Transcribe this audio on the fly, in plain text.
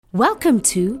Welcome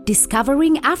to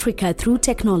Discovering Africa Through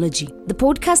Technology, the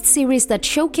podcast series that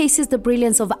showcases the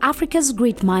brilliance of Africa's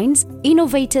great minds,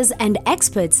 innovators, and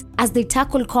experts as they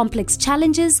tackle complex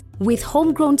challenges with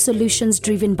homegrown solutions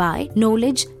driven by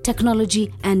knowledge,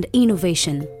 technology, and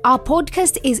innovation. Our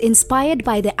podcast is inspired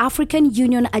by the African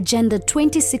Union Agenda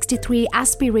 2063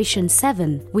 Aspiration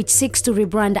 7, which seeks to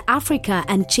rebrand Africa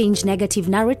and change negative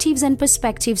narratives and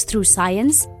perspectives through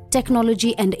science,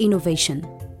 technology, and innovation.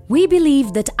 We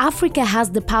believe that Africa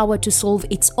has the power to solve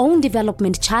its own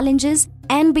development challenges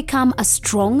and become a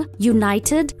strong,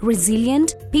 united,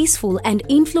 resilient, peaceful, and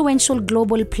influential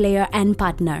global player and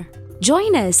partner.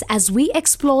 Join us as we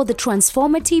explore the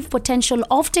transformative potential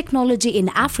of technology in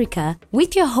Africa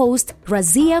with your host,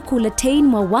 Razia Kulatain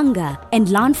Mwawanga, and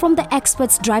learn from the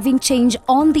experts driving change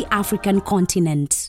on the African continent.